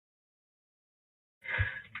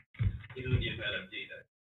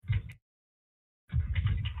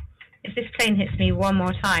If this plane hits me one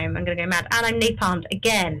more time, I'm going to go mad. And I'm napalmed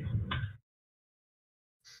again.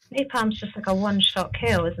 Napalm's just like a one-shot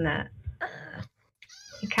kill, isn't it?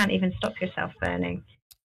 You can't even stop yourself burning.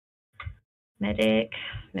 Medic,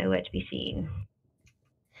 nowhere to be seen.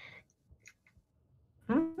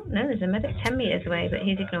 Oh, no, there's a medic 10 meters away, but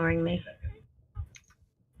he's ignoring me.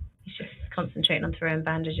 He's just concentrating on throwing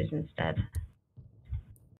bandages instead.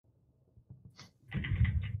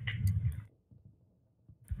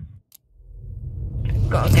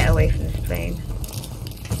 Gotta get away from this plane.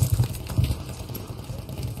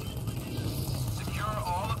 Secure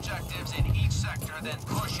all objectives in each sector, then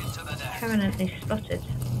push into the next. Permanently spotted.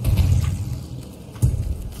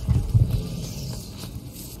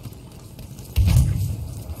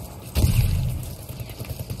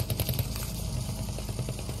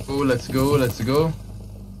 Oh, let's go, let's go.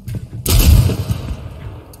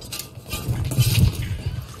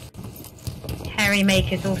 Harry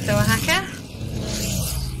Make is also a hacker.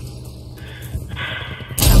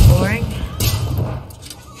 How boring.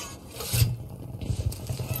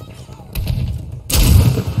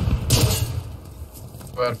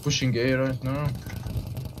 We are pushing A right now.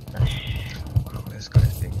 Oh, this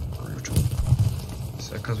guy's being brutal.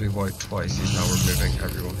 So because we wiped twice, he's now removing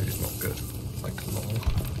everyone who's not good. Like, lol.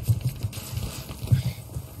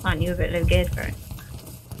 Aren't you a bit low geared for it?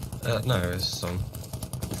 No, it's some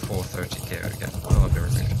 430 gear again. Oh, I've been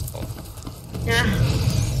removing. Oh. Yeah.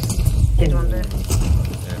 Did wonder.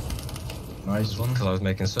 Yeah. Nice one. Because I was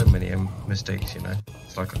making so many mistakes, you know.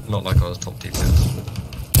 It's like, not like I was top DPS.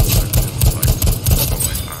 Like, on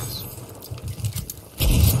my ass.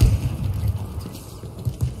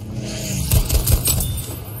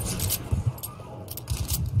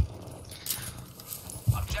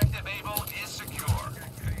 Objective Able is secure.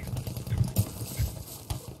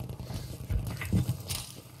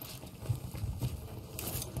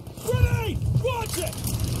 Grenade! Watch it!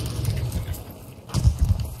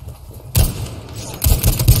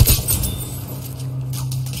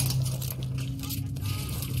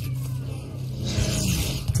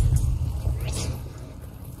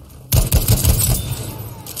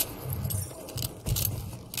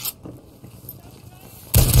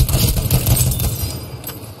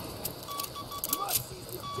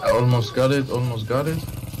 I almost got it, almost got it.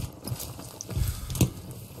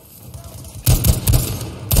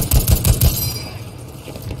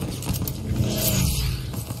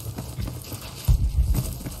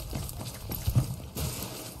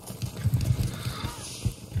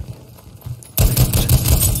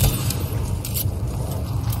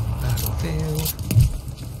 Battlefield.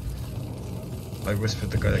 I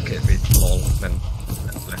whispered the guy that gave me lol, then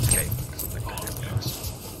left the game. Because I'm like, yes.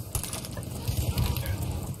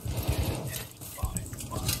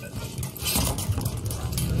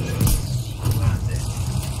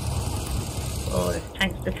 Oh, this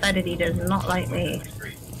tank's decided he does not like me.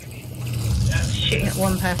 Shooting at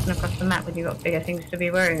one person across the map when you've got bigger things to be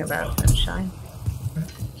worrying about, sunshine.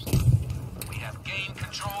 We have gained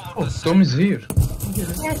control of Oh, the Tom is here.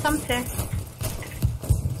 Yeah, Tom's here.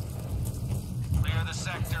 Clear the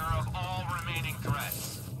sector of all remaining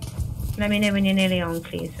threats. Let me know when you're nearly on,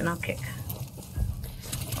 please, and I'll kick.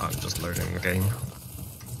 I'm just loading the game.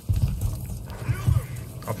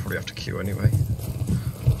 I'll probably have to queue anyway.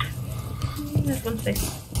 There's one safe.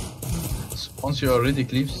 Once you are ready,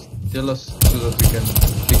 Cleaves, tell us so that we can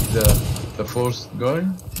pick the fourth guy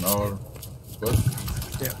in our squad.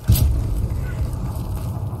 Yeah.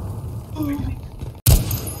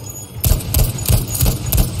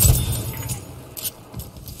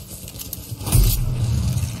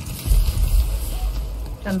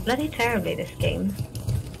 Done bloody terribly this game.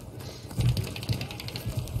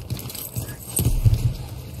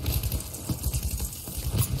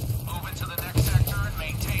 Move into the next sector and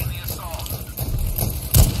maintain the assault.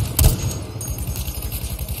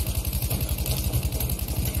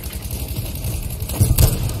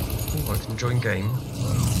 Ooh, I can join game.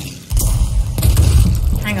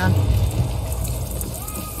 Hang on.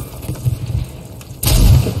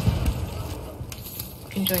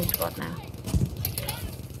 Can join squad now.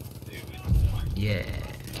 Yeah.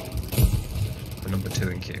 We're number 2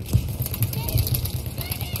 in queue.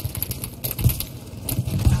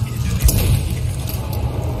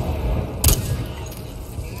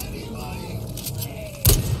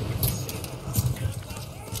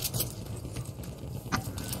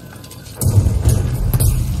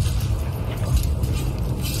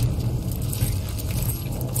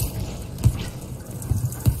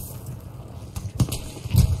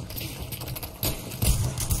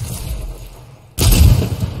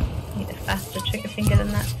 Need a faster trigger finger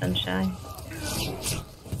than that, sunshine.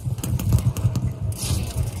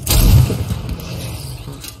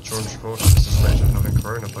 George Ford is suspected of having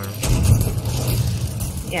coronavirus.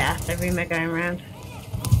 Yeah, the rumour going around.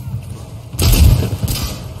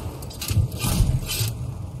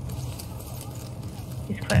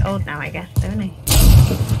 He's quite old now, I guess, isn't he?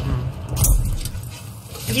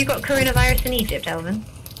 Have you got coronavirus in Egypt, Elvin?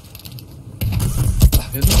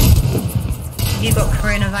 Have you got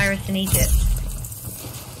coronavirus in Egypt?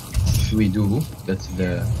 We do. That's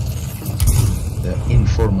the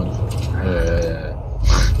informal.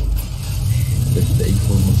 That's the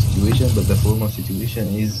informal situation, but the formal situation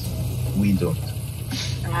is we don't.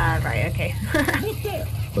 Ah, right, okay.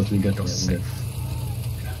 But we got safe.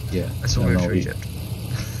 Yeah. That's all we're Egypt.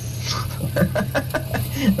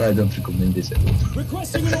 No, I don't recommend this at all.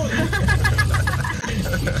 Requesting an order.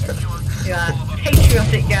 You are a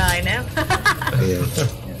patriotic guy now. Yeah,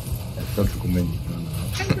 I don't recommend it. No.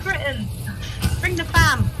 Bring to Britain! Bring the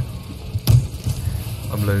fam!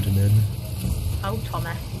 I'm loading in. Oh,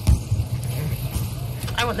 Thomas.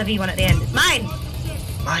 I want the V1 at the end. It's mine!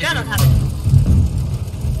 Shut up, have it.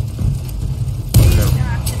 No.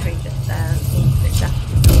 Should we just, switch that?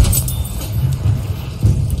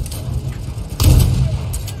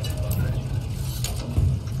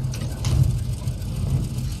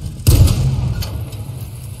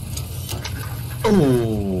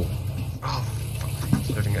 Oh! Oh,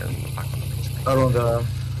 fuck. Loading it in the back on the page. Around the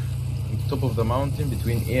top of the mountain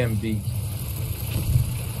between A and B.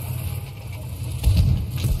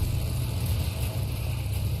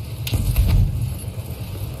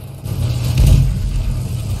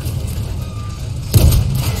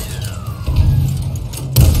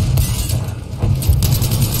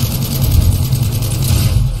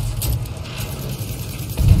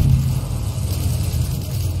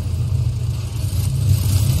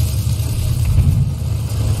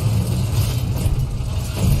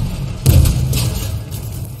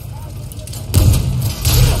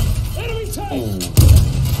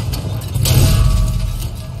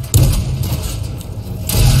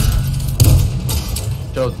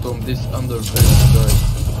 Shout Tom, this underbelly guy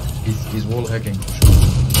is wall hacking for sure.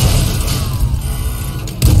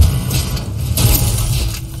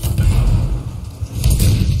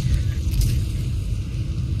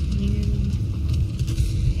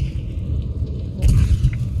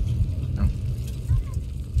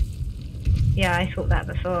 Yeah, I thought that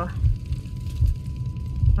before.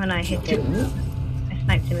 When I hit him, I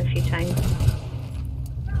sniped him a few times.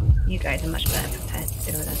 You guys are much better prepared to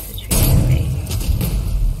deal with that situation than me.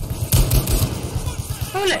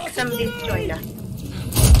 Oh look, somebody's joined us.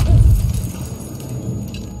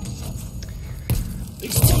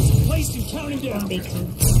 Explosive placed and counting One down.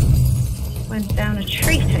 beacon went down a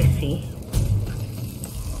treat, I see.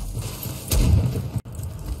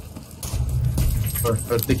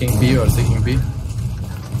 Or taking B or taking B.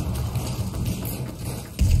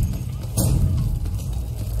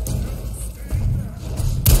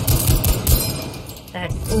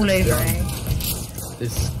 They're all over A.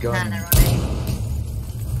 This And gun. they're on A.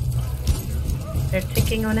 They're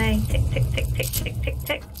ticking on A. Tick, tick, tick, tick, tick, tick,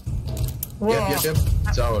 tick. Whoa. Yep.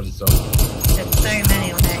 It's ours, it's ours. There's so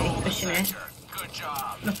many on A pushing it. Good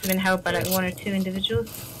job. Must have been held by like one or two individuals.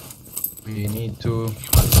 We need to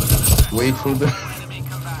wait for them Enemy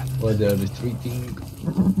combat. while they are retreating.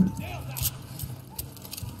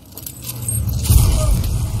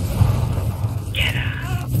 Get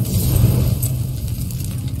up.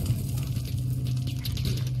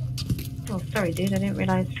 Oh, sorry, dude. I didn't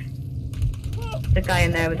realise. The guy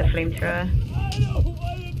in there with the flamethrower. I don't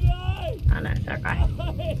want to die. Oh no, it's that guy. I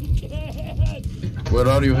can't. Where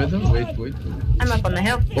are you heading? Wait. I'm up on the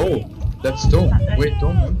hill. Oh, that's Tom. Wait,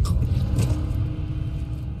 Tom.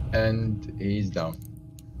 And he's down.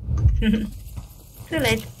 Too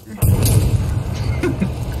late.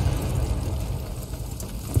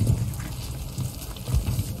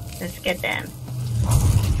 Let's get them.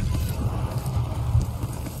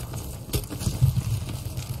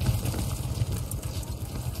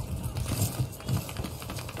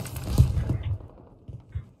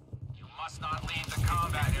 You must not leave the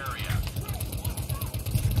combat area.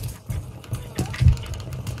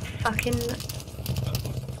 Fucking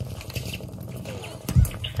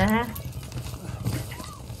there.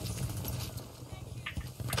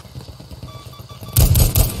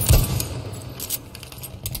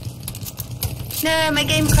 No, my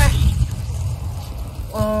game crashed.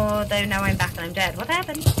 Although now I'm back and I'm dead. What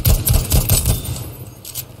happened?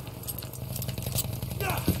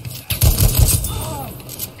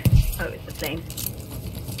 Oh, it's the plane.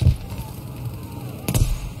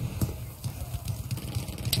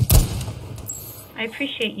 I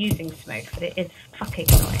appreciate using smoke, but it is fucking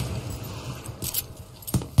annoying.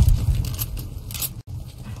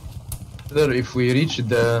 Either if we reach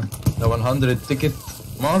the 100 ticket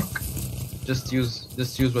mark, just use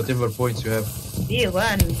whatever points you have. You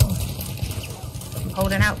won. I'm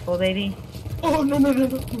holding out for, baby. Oh no.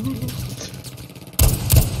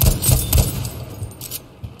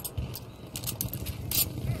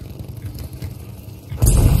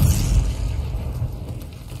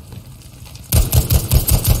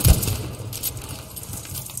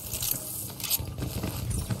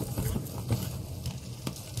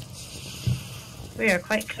 We are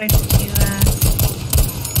quite close to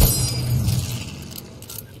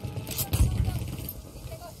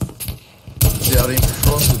They are in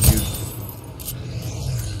front of you.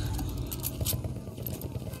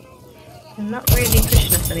 they're not really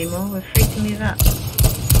pushing us anymore. We're free to move up.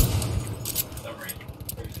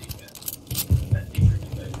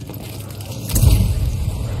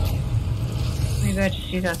 Maybe I'll just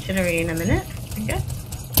use artillery in a minute, I guess.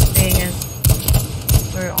 Seeing as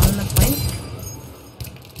we're on the point.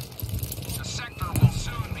 The sector will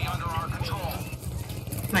soon be under our control.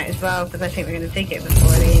 Might as well, because I think we're going to take it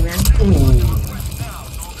before they aim in.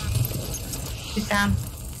 He's down.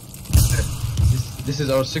 This is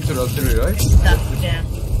our sector artillery, right? That's, yeah.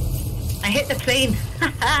 I hit the plane!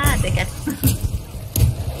 Haha, dickhead.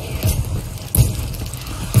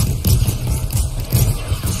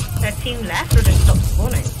 13 left or just stop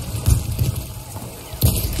spawning?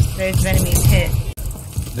 Those enemies hit.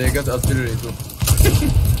 They got artillery too. I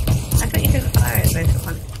thought you could fire it both at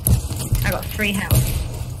once. I got 3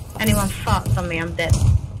 health. Anyone farts on me, I'm dead.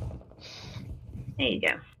 There you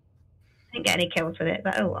go. Didn't get any kills with it,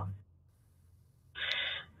 but oh well.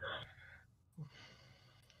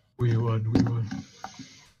 We won.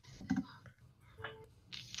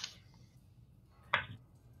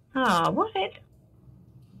 Oh, what?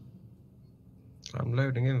 I'm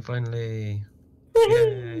loading in finally. Woohoo!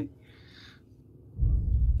 Yay.